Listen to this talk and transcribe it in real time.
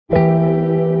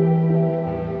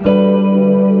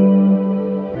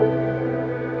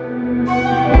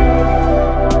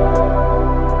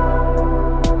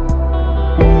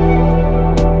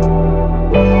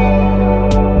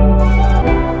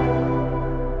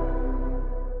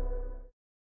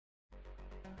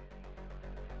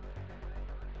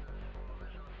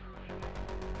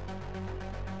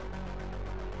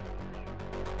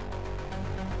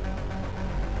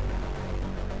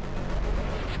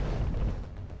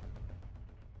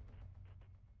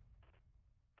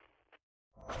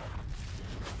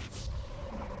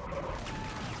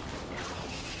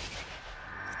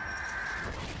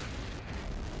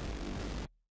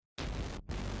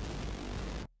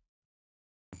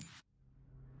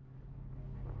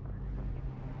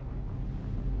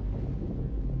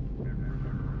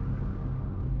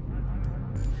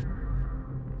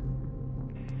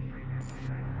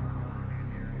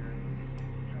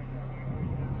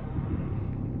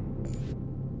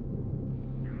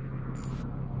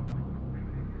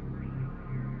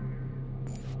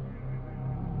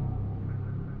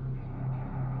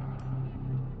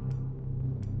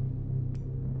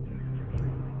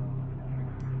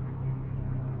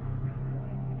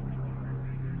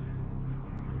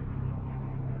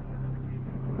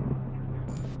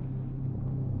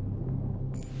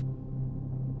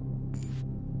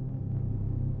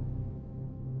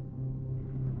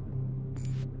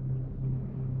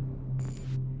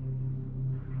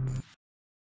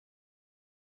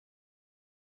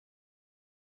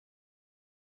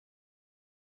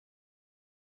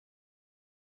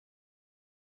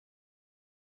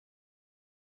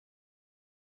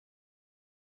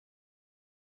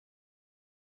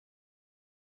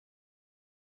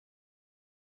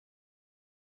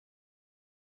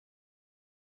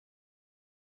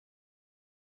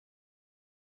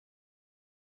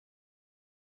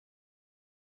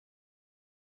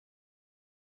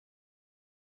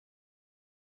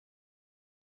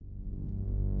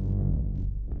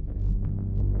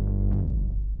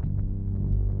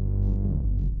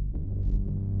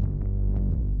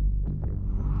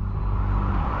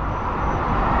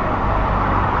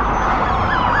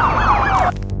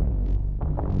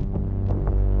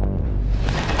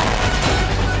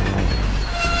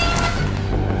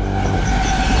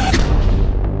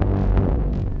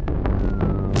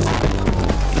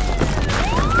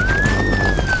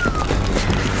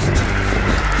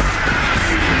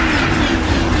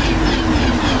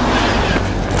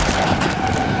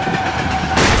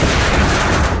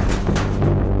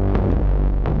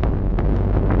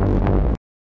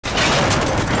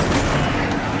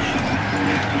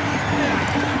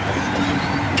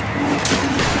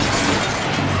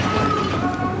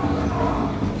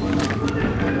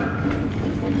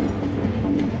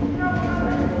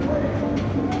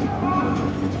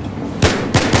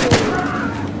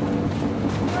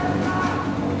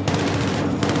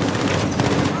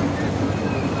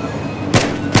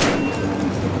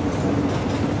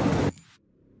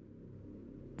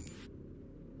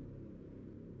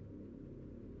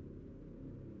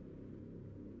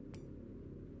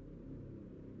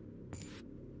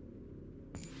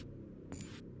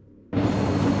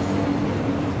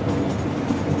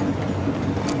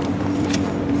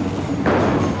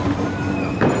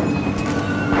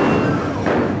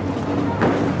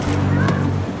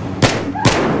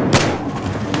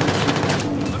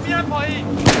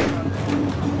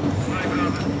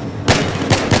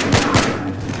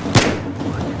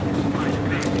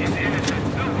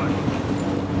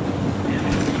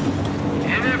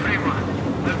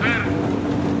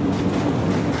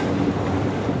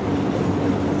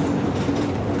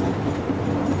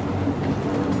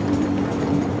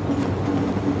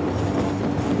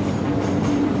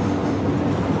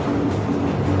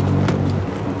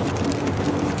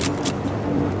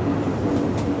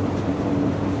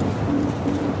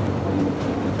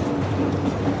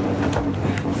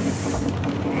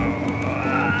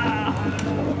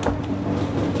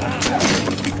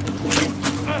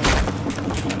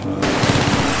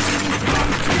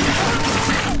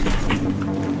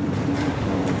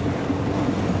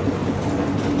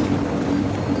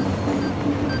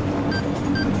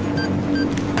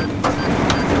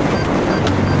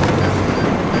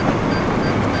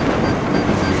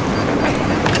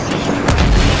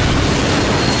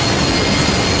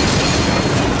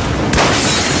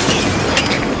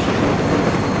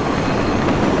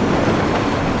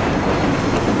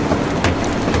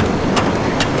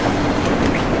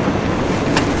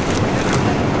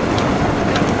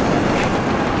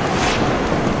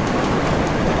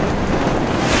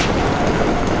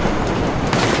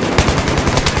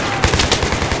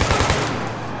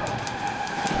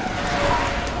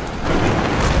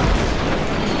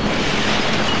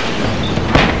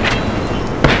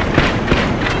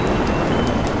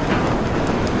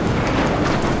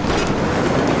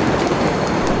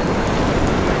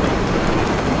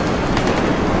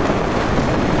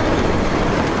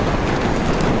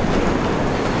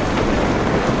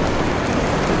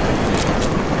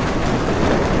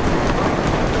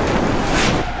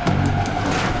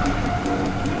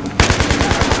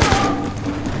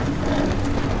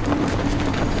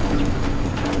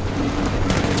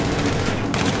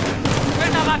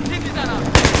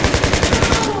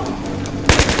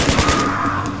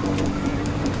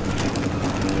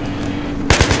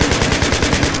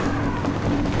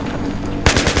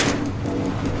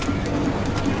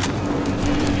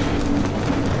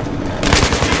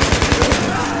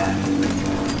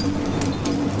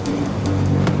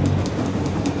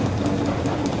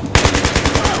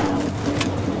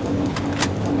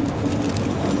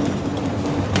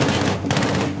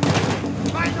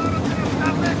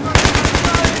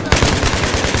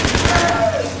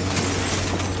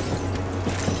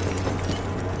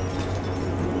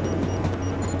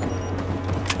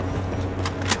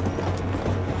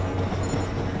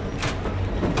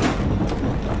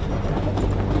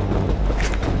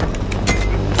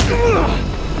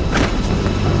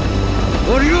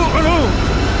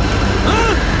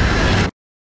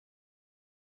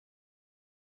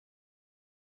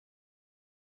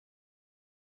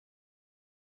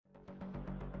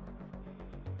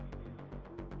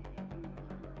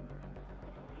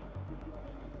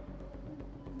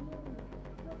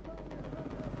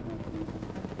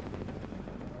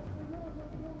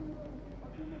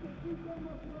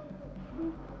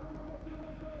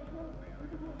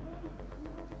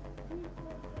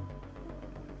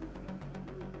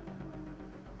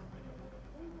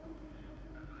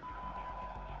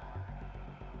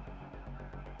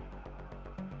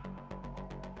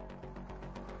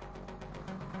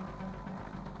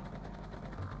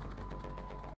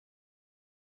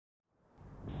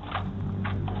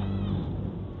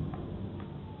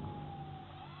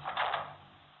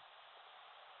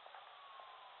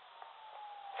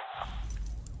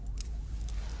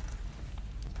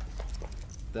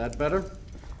That better?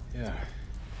 Yeah.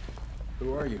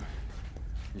 Who are you?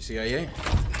 You CIA?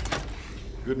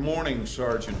 Good morning,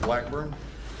 Sergeant Blackburn.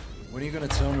 When are you gonna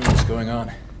tell me what's going on?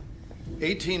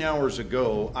 18 hours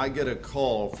ago, I get a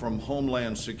call from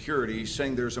Homeland Security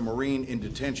saying there's a Marine in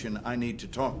detention I need to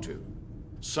talk to.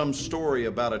 Some story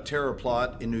about a terror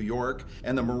plot in New York,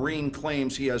 and the Marine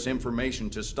claims he has information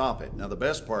to stop it. Now, the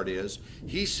best part is,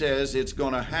 he says it's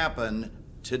gonna happen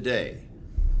today.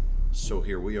 So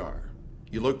here we are.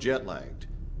 You look jet-lagged,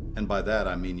 and by that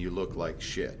I mean you look like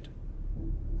shit.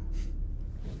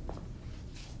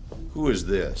 Who is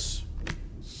this?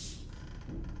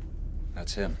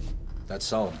 That's him. That's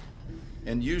Solomon.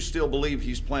 And you still believe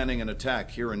he's planning an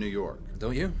attack here in New York?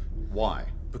 Don't you? Why?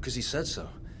 Because he said so.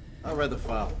 I read the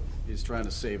file. He's trying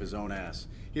to save his own ass.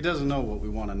 He doesn't know what we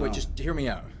want to know. Wait, just hear me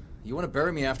out. You want to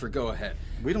bury me after, go ahead.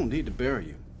 We don't need to bury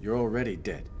you. You're already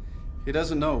dead. He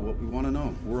doesn't know what we want to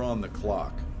know. We're on the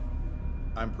clock.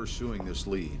 I'm pursuing this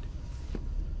lead.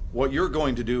 What you're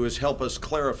going to do is help us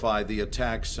clarify the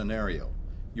attack scenario.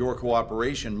 Your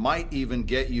cooperation might even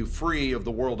get you free of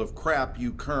the world of crap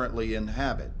you currently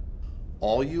inhabit.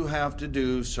 All you have to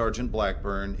do, Sergeant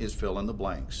Blackburn, is fill in the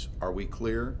blanks. Are we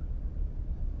clear?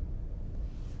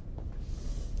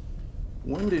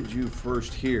 When did you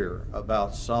first hear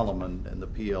about Solomon and the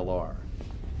PLR?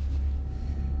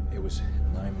 It was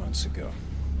 9 months ago.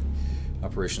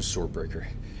 Operation SWORDBREAKER,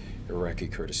 Iraqi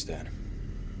Kurdistan.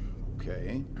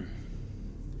 Okay.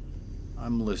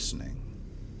 I'm listening.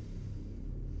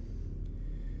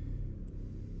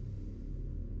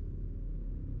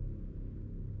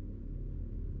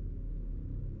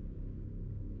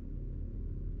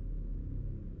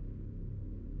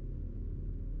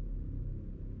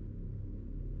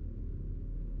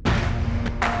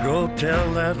 Go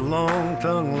tell that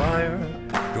long-tongued liar,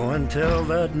 go and tell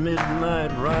that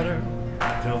midnight rider,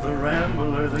 tell the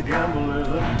rambler, the gambler,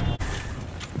 the...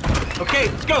 Okay,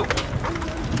 let's go!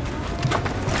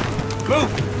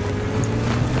 Move!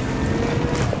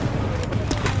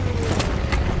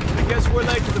 I guess we're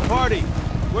late to the party.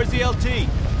 Where's the LT?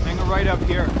 Hang her right up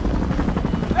here.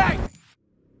 Hey!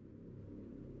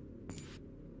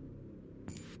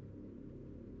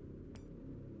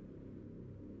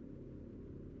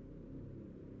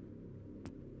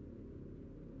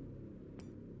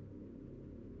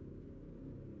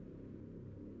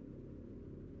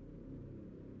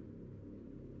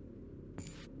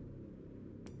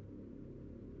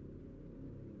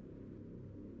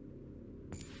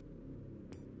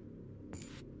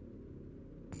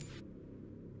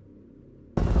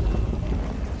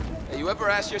 You ever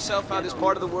ask yourself how this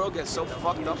part of the world gets so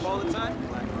fucked up all the time?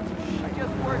 I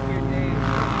just work here, Dave.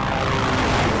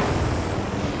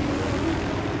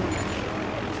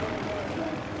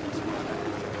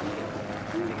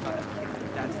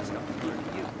 That's the stuff you learn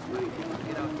to use.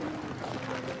 Get out there.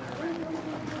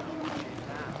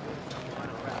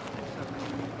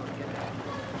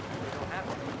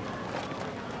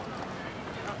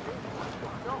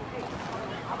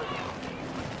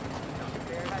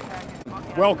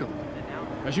 Welcome.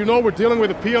 As you know, we're dealing with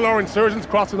the PLR insurgents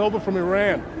crossing over from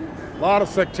Iran. A lot of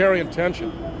sectarian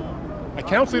tension. I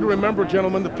counsel you to remember,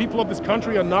 gentlemen, the people of this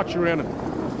country are not your enemy.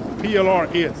 The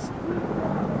PLR is.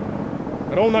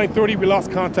 At 0930, we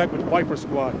lost contact with Viper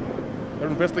Squad. They're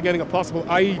investigating a possible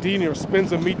IED near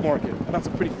Spinza Meat Market. And that's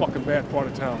a pretty fucking bad part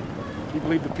of town. We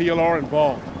believe the PLR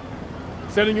involved.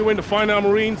 Sending you in to find our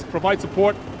Marines, provide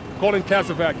support, call in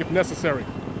Casevac if necessary.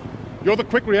 You're the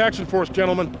quick reaction force,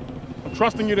 gentlemen. I'm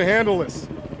trusting you to handle this.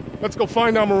 Let's go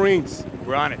find our Marines.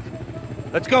 We're on it.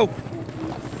 Let's go!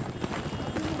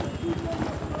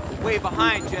 Way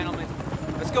behind, gentlemen.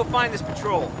 Let's go find this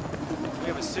patrol. We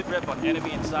have a sit rep on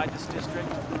enemy inside this district.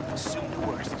 Assume the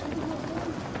worst.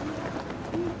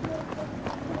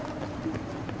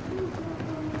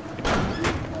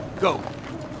 Go!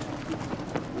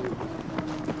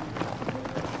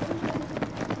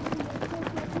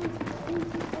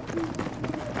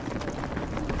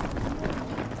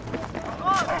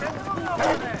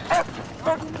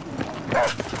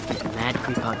 Mad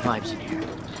creep-out vibes in here.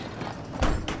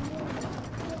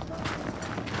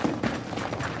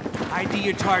 ID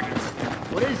your targets.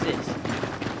 What is this?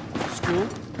 School?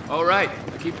 All right,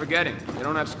 I keep forgetting. They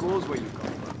don't have schools where you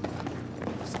come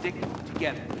from. Stick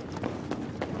together.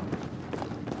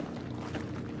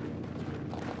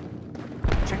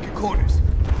 Check your corners.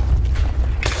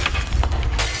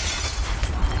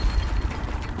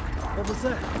 What was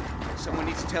that? Someone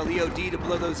needs to tell EOD to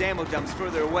blow those ammo dumps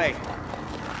further away.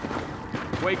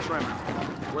 Wait, Tremor.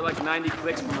 We're like 90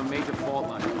 clicks from a major fault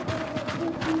line.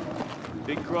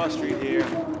 Big cross street here.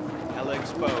 Hella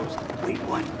exposed. Wait,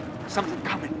 what? Something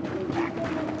coming. Back.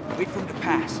 Wait for him to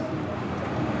pass.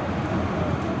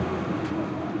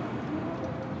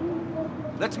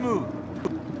 Let's move.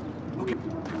 Okay.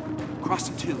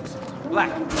 Crossing twos.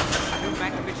 Black. I know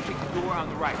Mankiewicz kicked the door on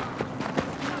the right.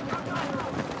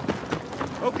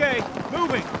 Okay,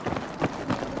 moving.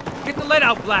 Get the lead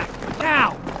out, Black!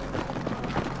 Now!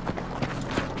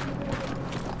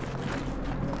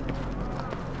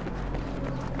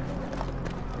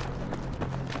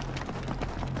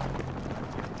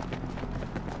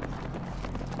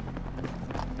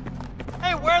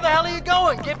 Hey, where the hell are you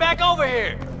going? Get back over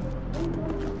here!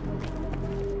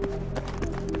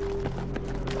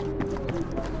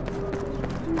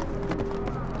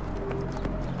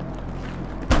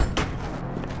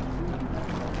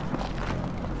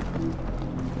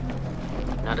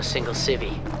 Not a single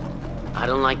civvy. I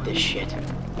don't like this shit.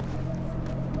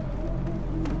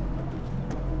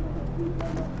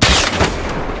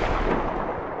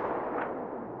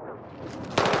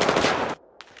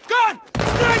 Gun!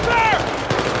 Sniper!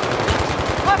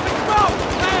 Left and smoke!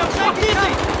 Take it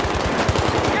easy!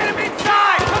 Get him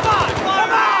inside! Come on!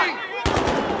 Come on!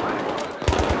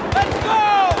 Let's go!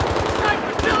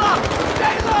 Sniper still up!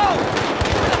 Stay low!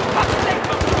 Where the fuck did they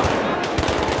come from?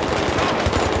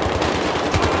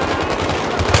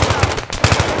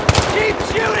 Keep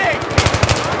shooting!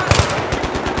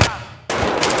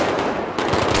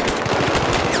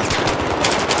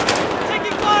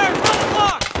 Taking fire! Front the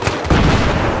block!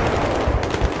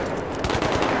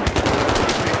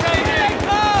 Take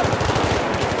up!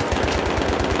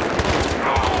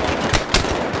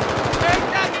 Take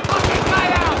that fucking guy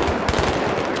out!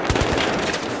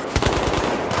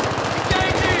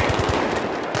 Engaging!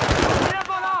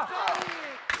 Careful off!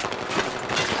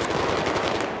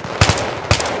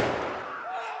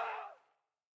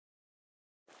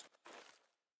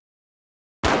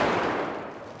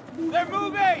 They're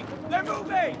moving! They're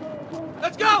moving!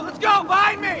 Let's go! Let's go!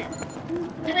 Behind me!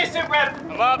 Give me a sit rep.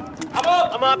 I'm up. I'm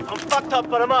up. I'm up. I'm fucked up,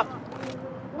 but I'm up.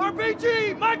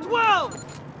 RPG! Mark 12!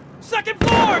 Second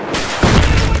floor! Get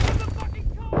away from the fucking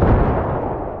car!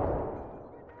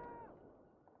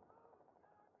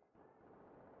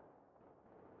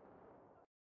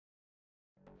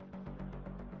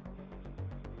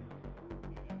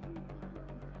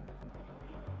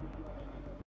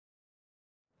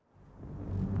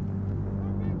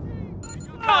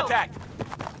 Contact!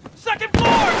 Second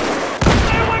floor!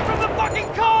 Stay away from the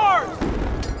fucking cars!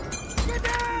 Get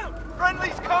down!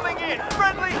 Friendly's coming in!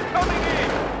 Friendly's coming in!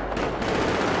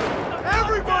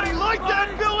 Everybody like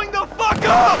that filling the fuck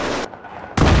up!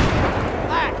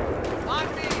 Black, on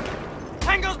me.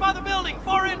 Tango's by the building,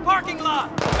 far end parking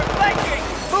lot. They're flanking!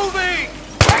 Moving!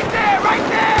 Right there! Right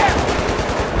there!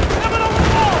 Coming over the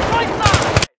wall! Right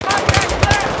side! Contact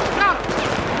there! Got him!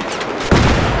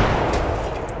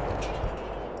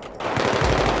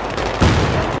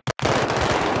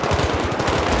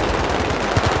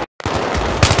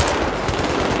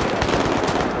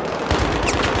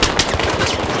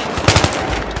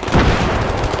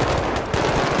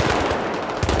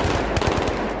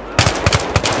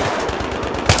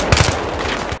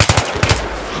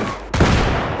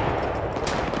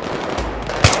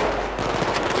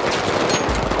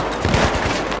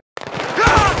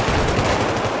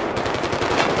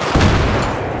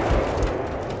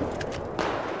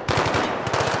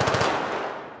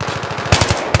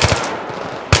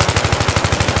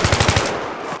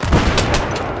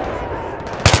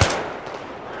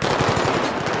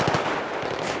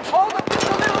 Hold up just a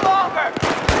little longer!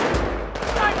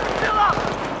 Sniper still up!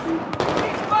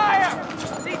 Cease fire!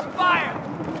 Cease fire!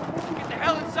 Get the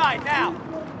hell inside now!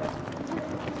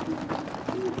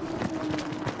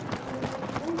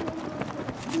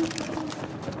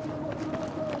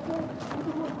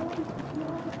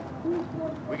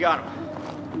 We got him.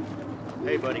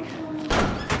 Hey, buddy.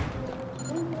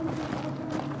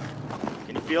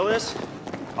 Can you feel this?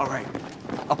 All right,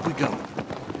 up we go.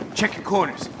 Check your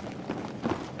corners.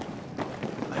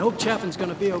 I hope Chapin's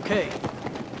gonna be okay.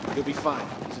 He'll be fine.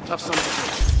 He's a tough son of a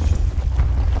bitch.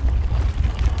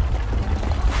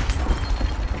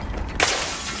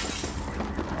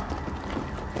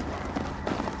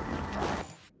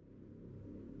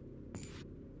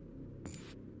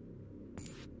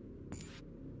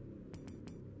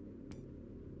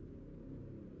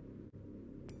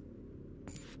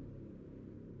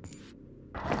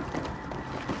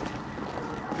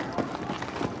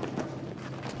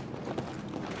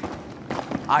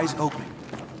 Eyes open.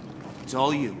 It's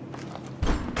all you.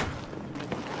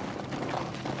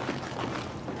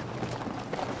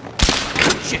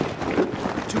 Shit!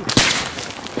 Two.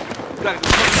 Gotta go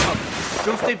cover them up.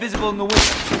 Don't stay visible in the wind.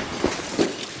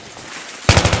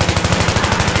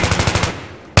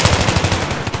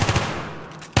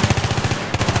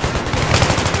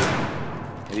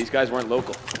 These guys weren't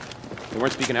local. They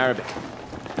weren't speaking Arabic.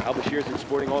 Al-Bashir's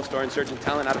exporting all-star insurgent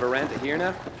talent out of Iran to here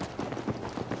now?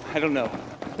 I don't know.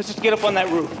 Let's just get up on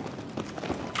that roof.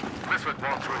 Misfit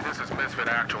 1-3, this is Misfit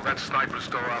Actual. That sniper's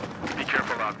still up. Be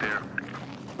careful out there.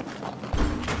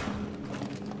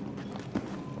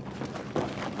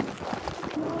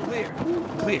 Clear.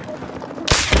 Clear.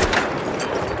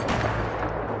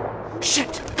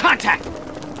 Shit! Contact!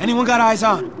 Anyone got eyes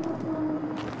on?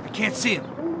 I can't see him.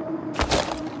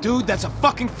 Dude, that's a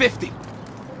fucking 50.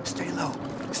 Stay low.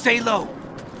 Stay low.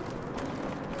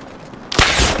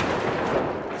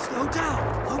 It's the hotel.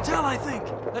 Hotel, I think.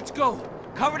 Let's go.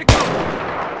 Cover to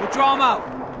cover. We'll draw him out.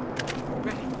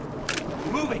 Ready.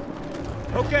 Moving.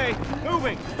 Okay,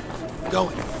 moving.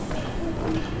 Going.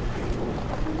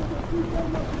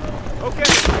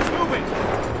 Okay, moving.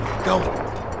 Going.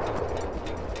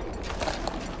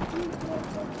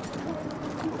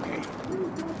 Okay.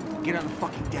 Get on the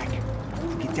fucking deck.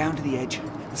 Get down to the edge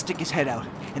and stick his head out,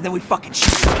 and then we fucking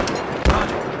shoot him.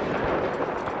 Roger.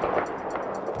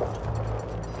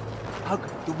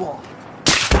 Hug the wall.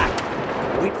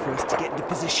 Back. Wait for us to get into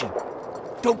position.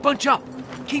 Don't bunch up.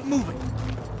 Keep moving.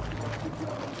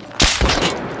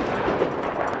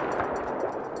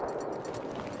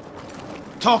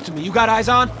 Talk to me. You got eyes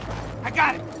on? I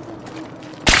got it.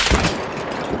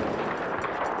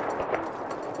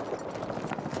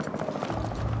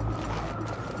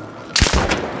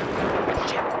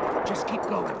 Shit. Just keep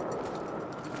going.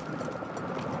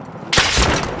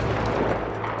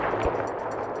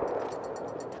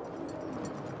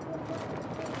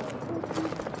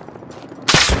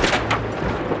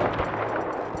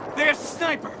 There's the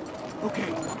sniper.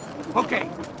 Okay. Okay.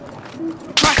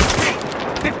 Track straight.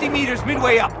 50 meters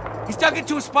midway up. He's dug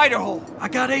into a spider hole. I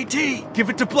got AT. Give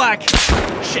it to Black.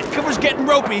 Shit, cover's getting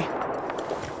ropey.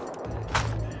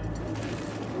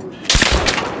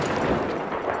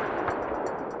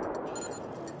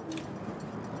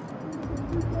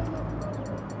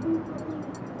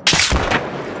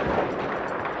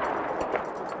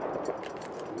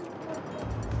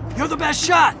 You're the best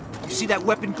shot. You see that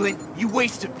weapon glint? You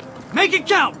waste him. Make it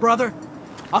count, brother.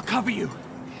 I'll cover you.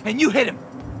 And you hit him.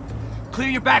 Clear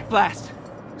your back blast.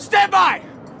 Stand by!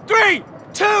 3,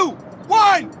 2,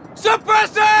 1,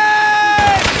 suppress it!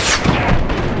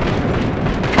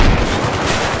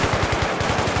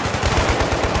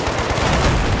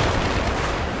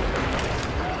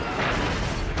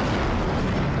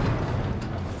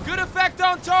 Good effect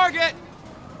on target!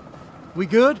 We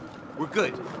good? We're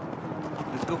good.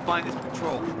 Let's go find this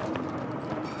patrol.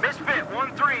 Misfit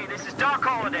 1-3, this is Doc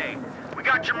Holliday. We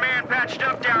got your man patched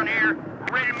up down here.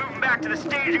 We're ready to move him back to the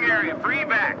staging area for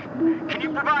evac. Can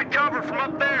you provide cover from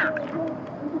up there?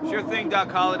 Sure thing,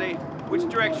 Doc Holliday. Which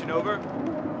direction, over?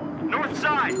 North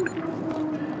side.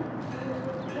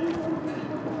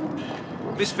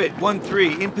 Misfit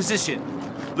 1-3, in position.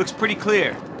 Looks pretty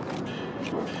clear.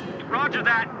 Roger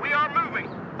that. We are moving.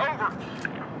 Over.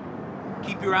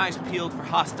 Keep your eyes peeled for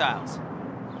hostiles.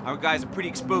 Our guys are pretty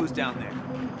exposed down there.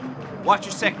 Watch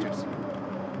your sectors.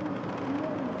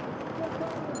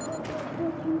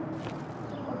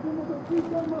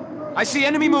 I see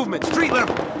enemy movement, street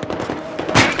level.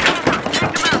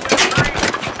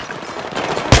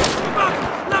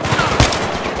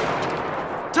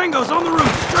 Tango's on the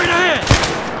roof, straight ahead!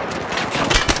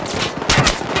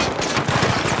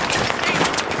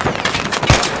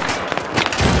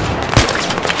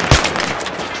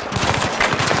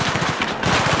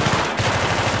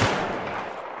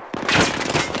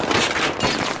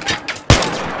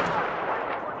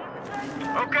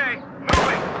 Okay,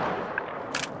 moving.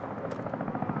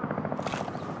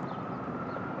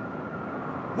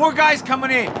 More guys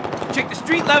coming in. Check the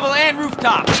street level and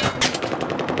rooftop.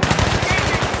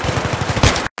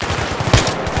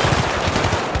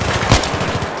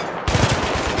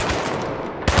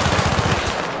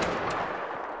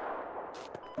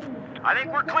 I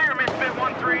think we're clear, Misfit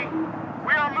 1-3.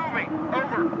 We are moving.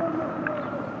 Over.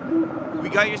 We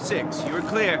got your 6. You were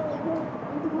clear.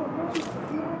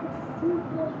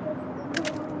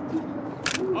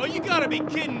 Oh, you gotta be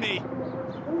kidding me!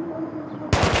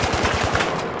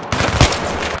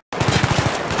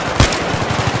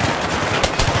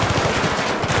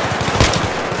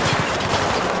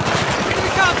 Enemy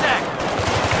contact!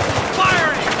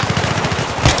 Firing!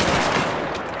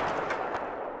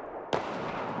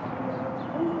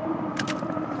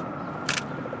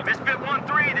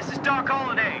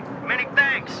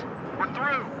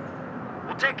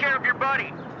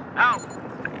 Out.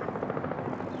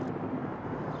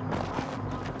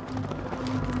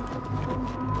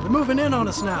 They're moving in on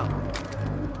us now.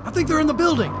 I think they're in the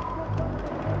building.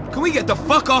 Can we get the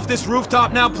fuck off this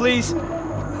rooftop now, please?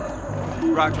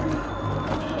 Roger.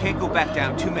 Can't go back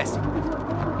down, too messy.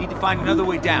 Need to find another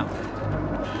way down.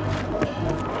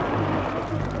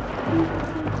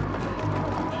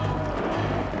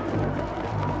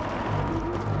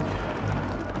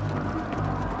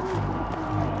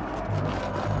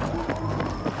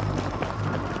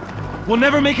 We'll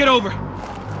never make it over.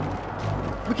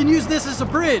 We can use this as a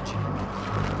bridge.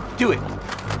 Do it.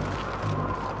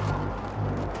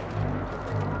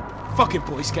 Fucking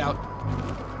Boy Scout.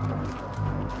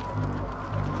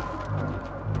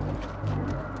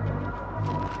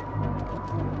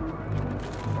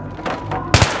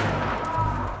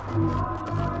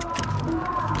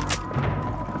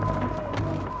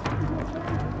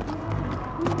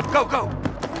 Go, go!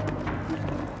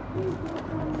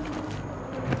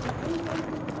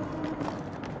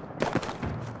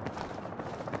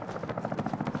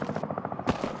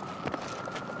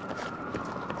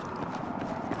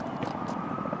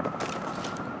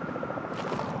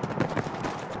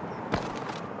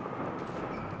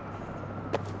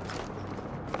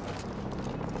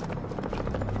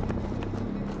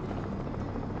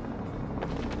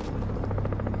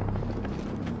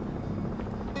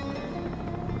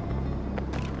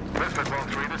 Misfit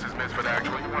 1-3, this is Misfit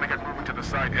Actual. You want to get moving to the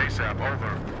site ASAP,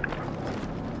 over.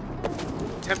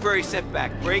 Temporary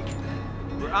setback. Break.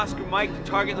 For Oscar Mike,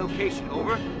 target location.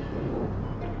 Over.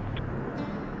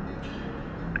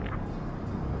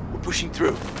 We're pushing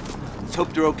through. Let's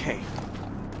hope they're okay.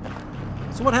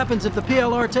 So what happens if the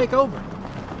PLR take over?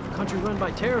 A country run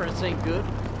by terrorists ain't good.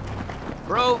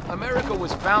 Bro, America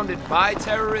was founded by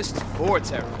terrorists for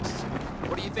terrorists.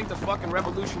 What do you think the fucking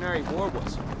Revolutionary War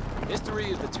was? History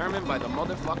is determined by the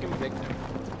motherfucking victor.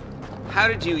 How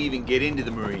did you even get into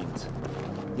the Marines?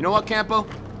 You know what, Campo?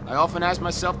 I often ask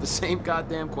myself the same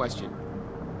goddamn question.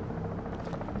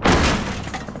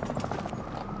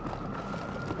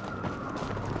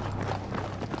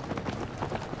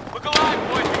 Look alive,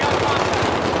 boys. We got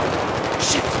contact.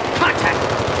 Shit!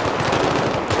 Contact!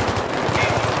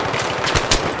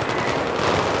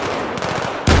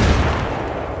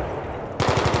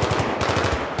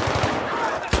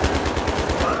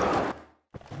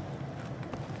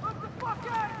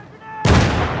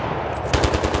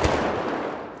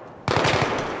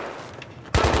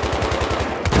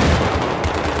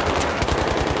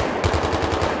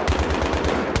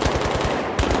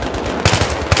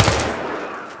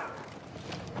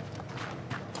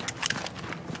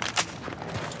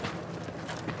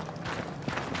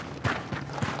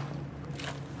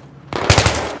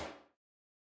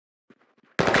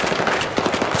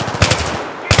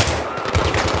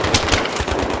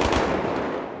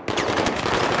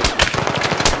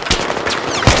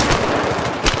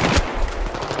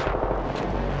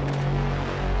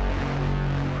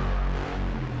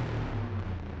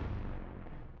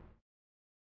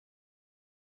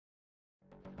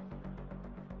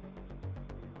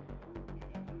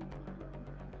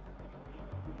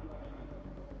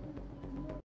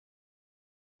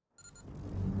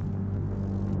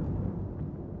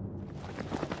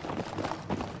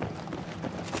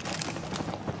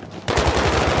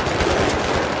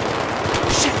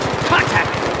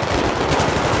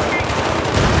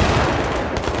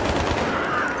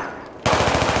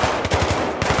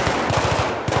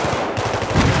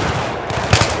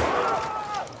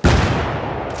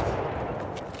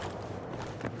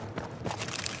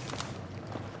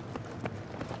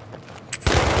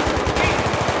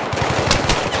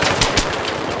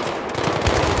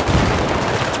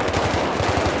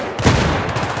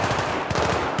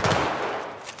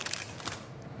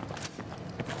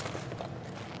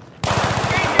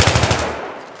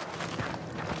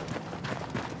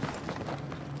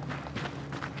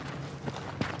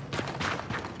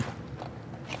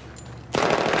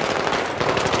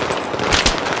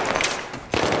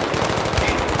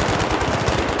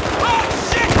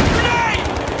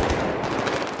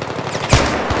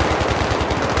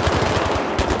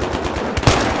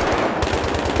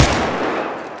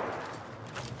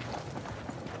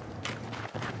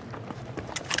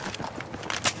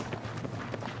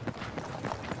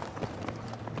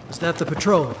 Is that the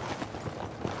patrol?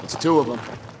 It's two of them.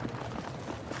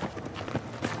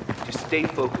 Just stay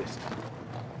focused.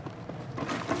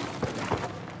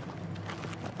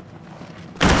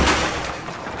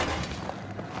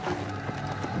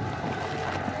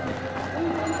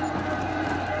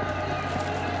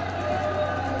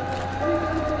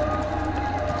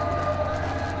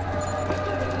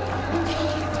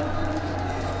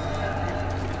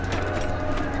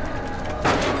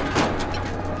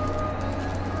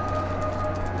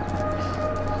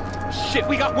 Shit,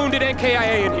 we got wounded and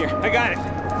KIA in here. I got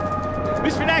it.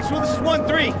 Misfit Actual, this is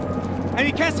 1-3. I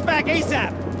need Castovac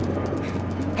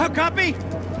ASAP. How copy?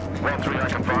 1-3, I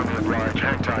confirm the advantage.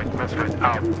 Hang tight. Misfit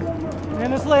out.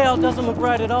 Man, this layout doesn't look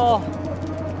right at all.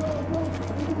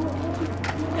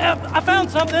 Yeah, I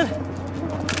found something.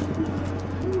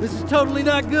 This is totally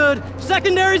not good.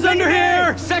 Secondary's under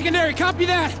here! Secondary, copy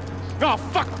that! Oh,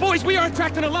 fuck, boys, we are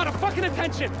attracting a lot of fucking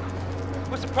attention!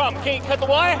 What's the problem? Can't you cut the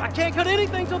wire? I can't cut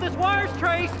anything till this wire's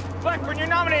traced. Blackburn, you're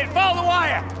nominated. Follow the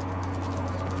wire.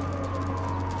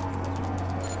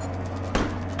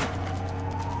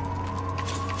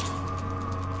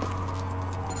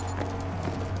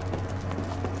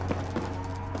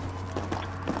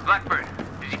 Blackburn,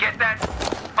 did you get that?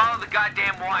 Follow the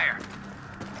goddamn wire.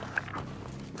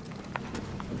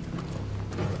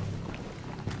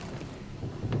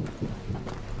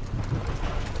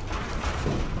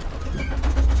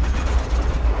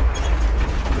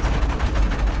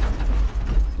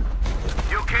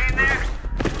 You okay in there?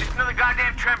 Just another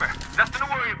goddamn tremor. Nothing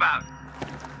to worry about.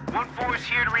 1-4 is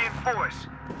here to reinforce.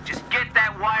 Just get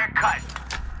that wire cut.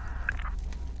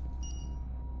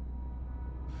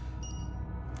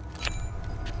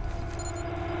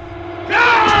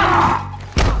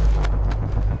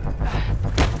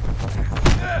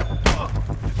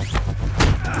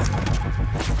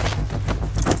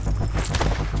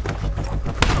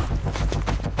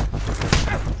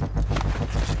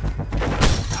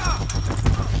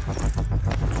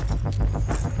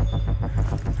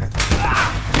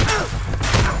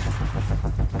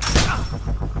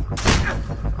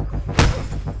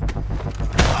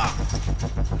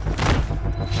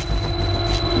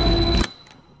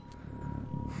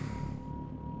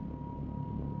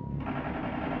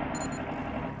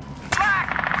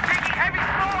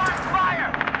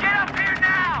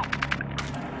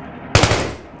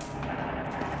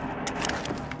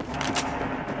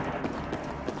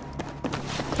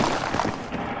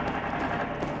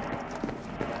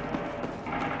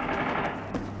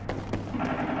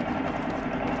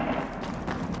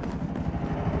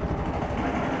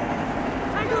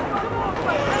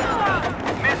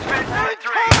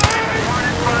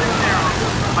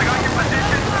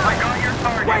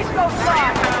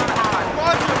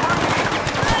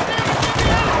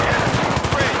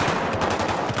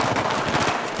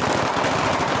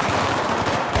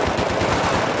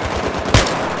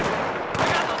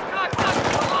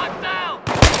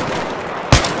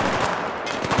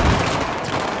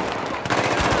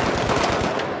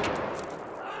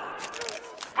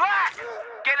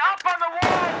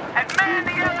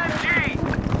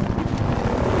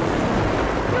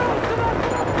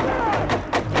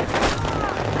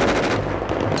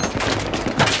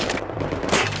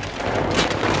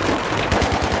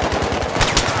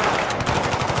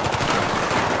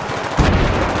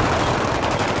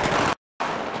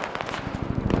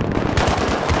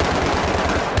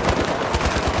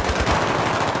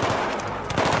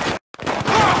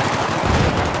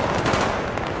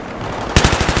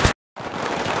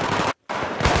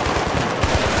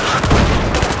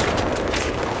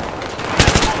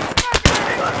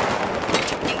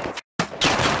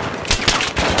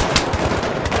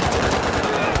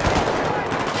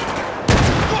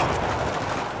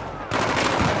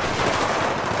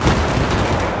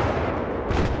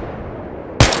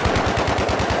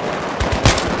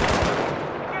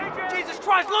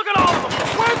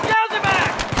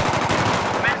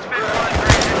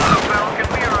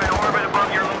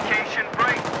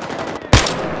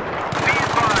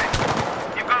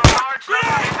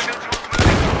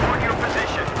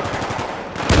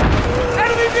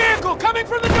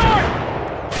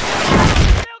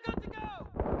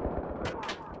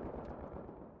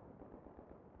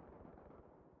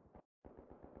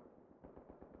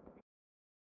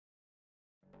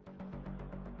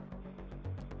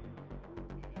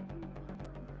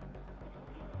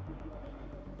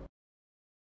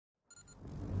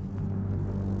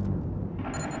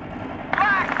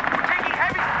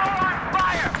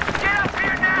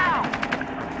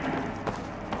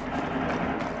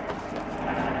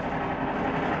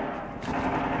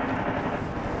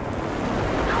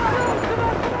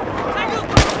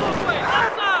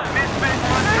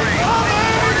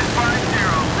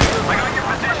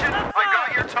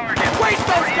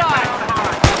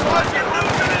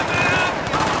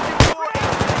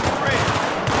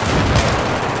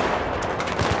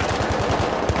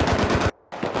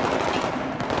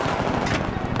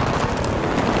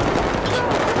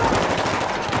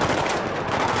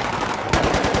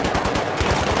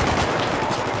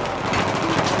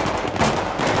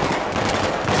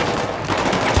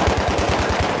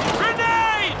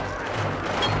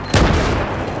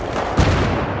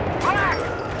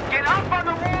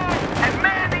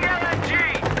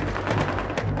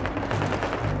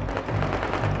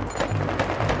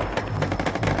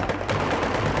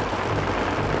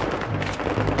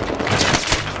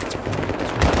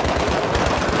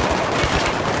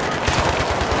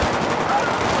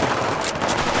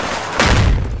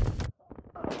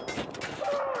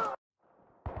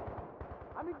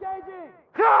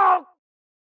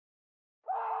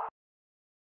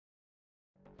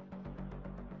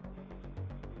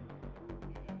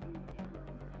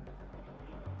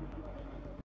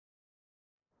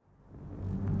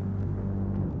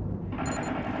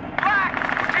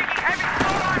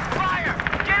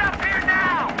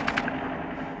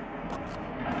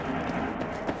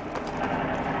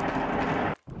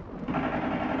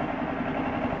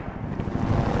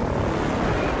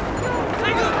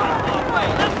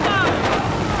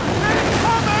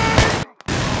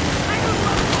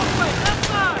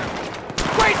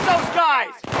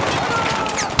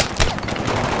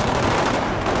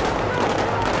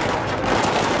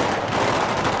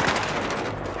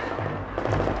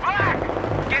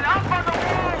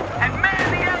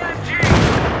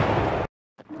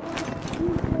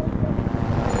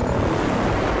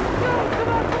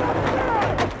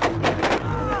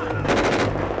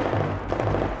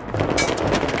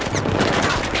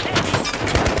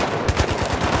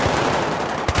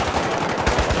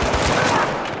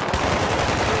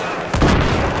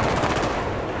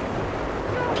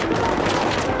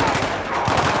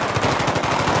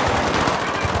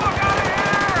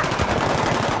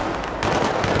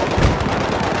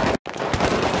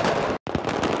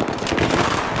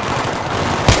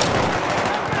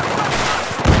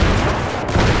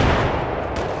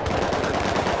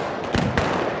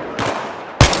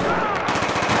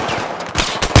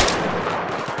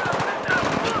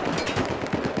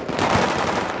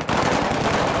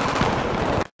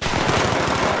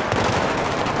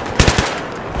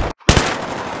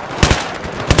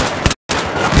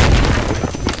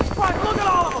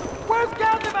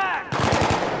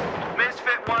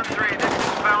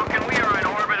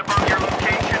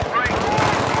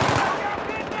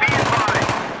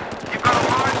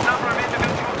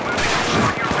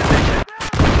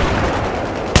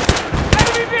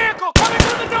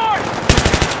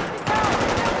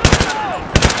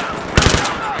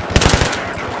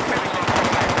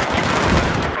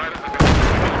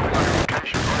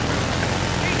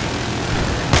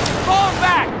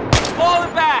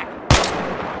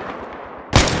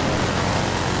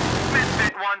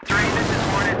 1-3, this is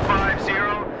Hornet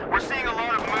 5-0. We're seeing a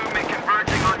lot of movement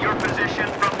converging on your position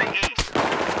from the east.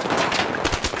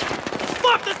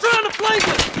 Fuck, they're trying to flank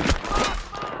us!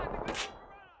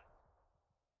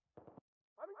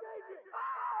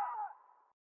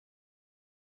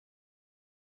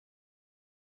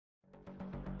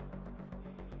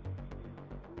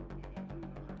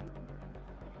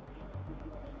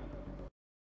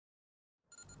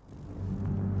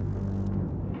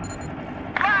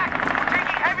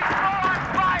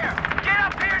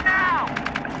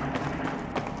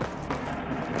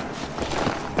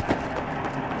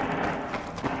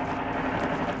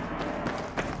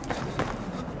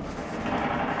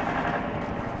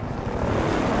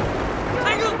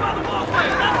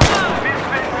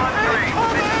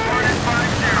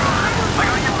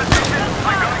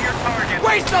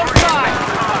 Waste no time!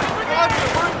 Roger,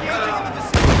 we're engaging in the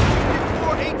vicinity of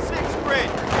 486 grid.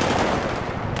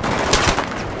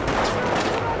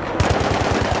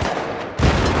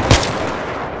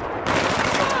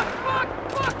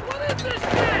 Fuck, what is this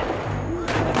shit?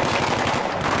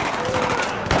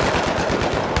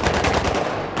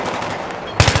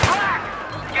 Black,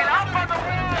 get up on the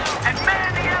wall and man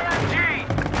the LMG!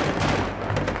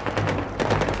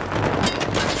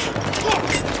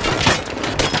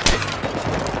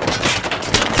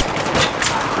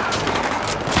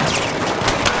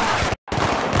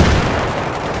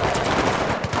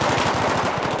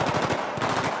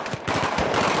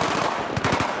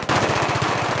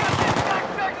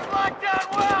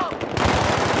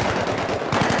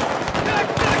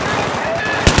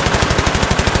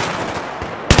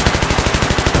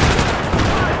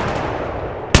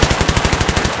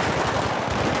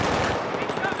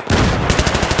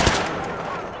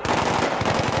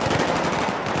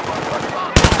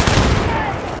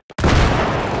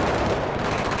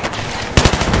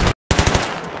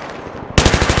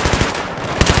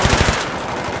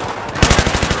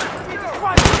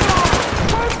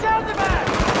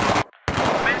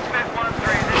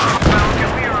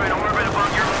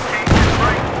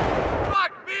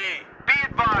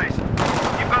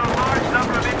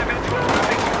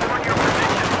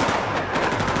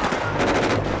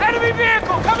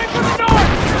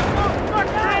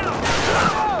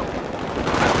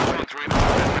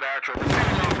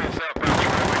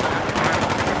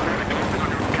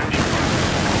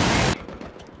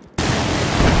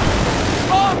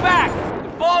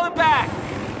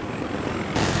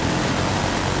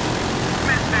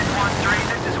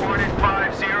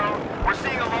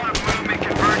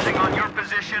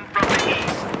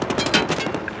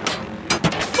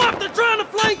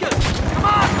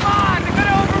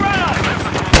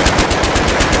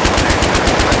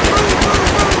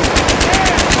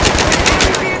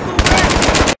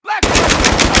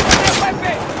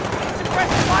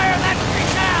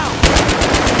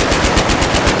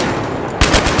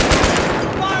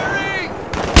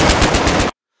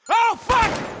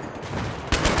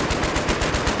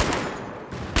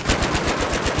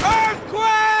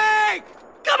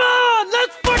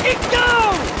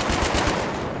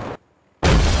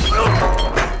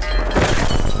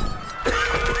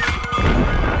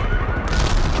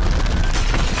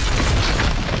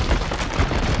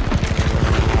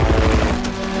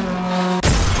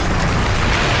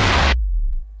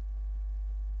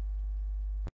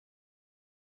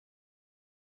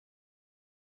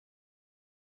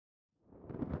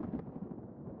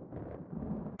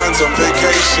 On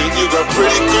vacation, you got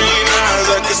pretty green eyes.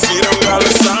 I can see them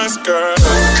dollar signs, girl.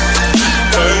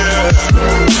 Oh,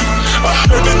 yeah.